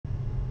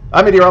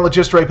I'm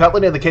meteorologist Ray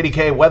Petelin in the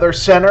KDKA Weather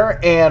Center,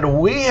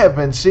 and we have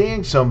been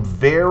seeing some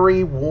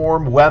very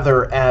warm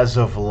weather as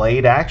of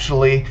late.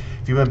 Actually,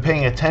 if you've been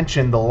paying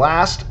attention, the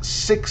last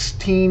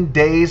 16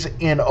 days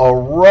in a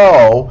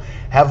row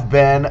have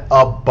been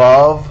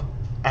above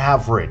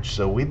average.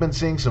 So we've been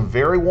seeing some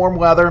very warm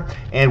weather,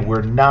 and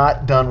we're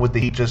not done with the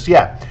heat just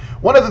yet.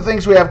 One of the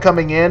things we have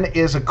coming in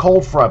is a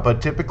cold front,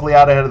 but typically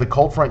out ahead of the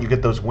cold front you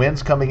get those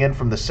winds coming in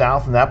from the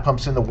south, and that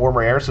pumps in the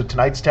warmer air, so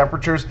tonight's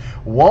temperatures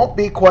won't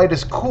be quite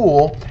as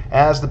cool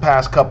as the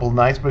past couple of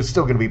nights, but it's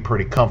still going to be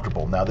pretty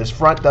comfortable. Now this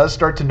front does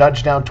start to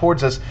nudge down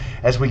towards us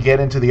as we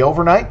get into the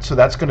overnight, so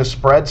that's going to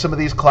spread some of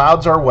these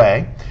clouds our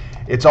way.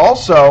 It's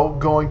also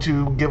going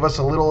to give us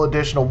a little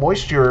additional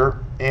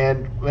moisture,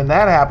 and when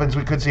that happens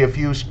we could see a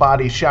few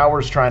spotty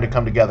showers trying to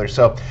come together.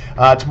 So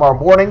tomorrow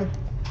morning,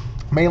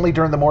 mainly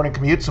during the morning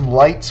commute, some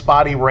light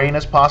spotty rain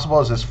is possible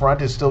as this front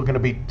is still going to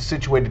be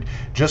situated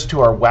just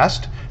to our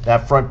west.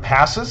 That front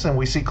passes and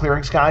we see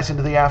clearing skies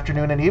into the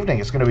afternoon and evening.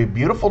 It's going to be a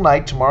beautiful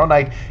night tomorrow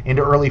night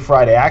into early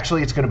Friday.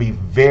 Actually, it's going to be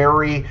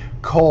very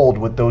cold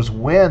with those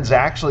winds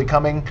actually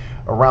coming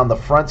around the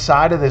front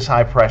side of this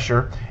high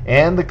pressure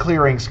and the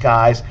clearing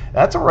skies.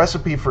 That's a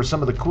recipe for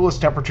some of the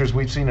coolest temperatures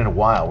we've seen in a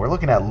while. We're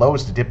looking at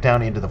lows to dip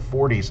down into the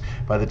 40s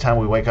by the time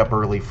we wake up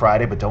early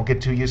Friday, but don't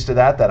get too used to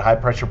that. That high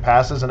pressure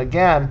passes, and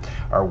again,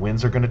 our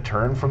winds are going to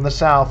turn from the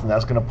south, and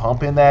that's going to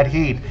pump in that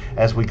heat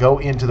as we go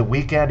into the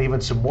weekend, even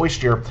some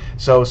moisture.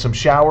 So some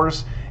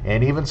showers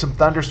and even some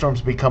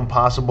thunderstorms become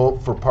possible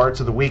for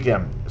parts of the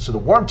weekend. So the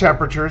warm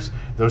temperatures,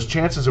 those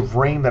chances of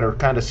rain that are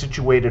kind of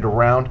situated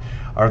around,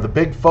 are the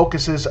big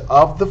focuses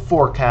of the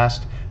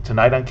forecast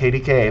tonight on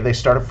KDKA. They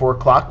start at 4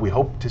 o'clock. We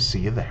hope to see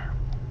you there.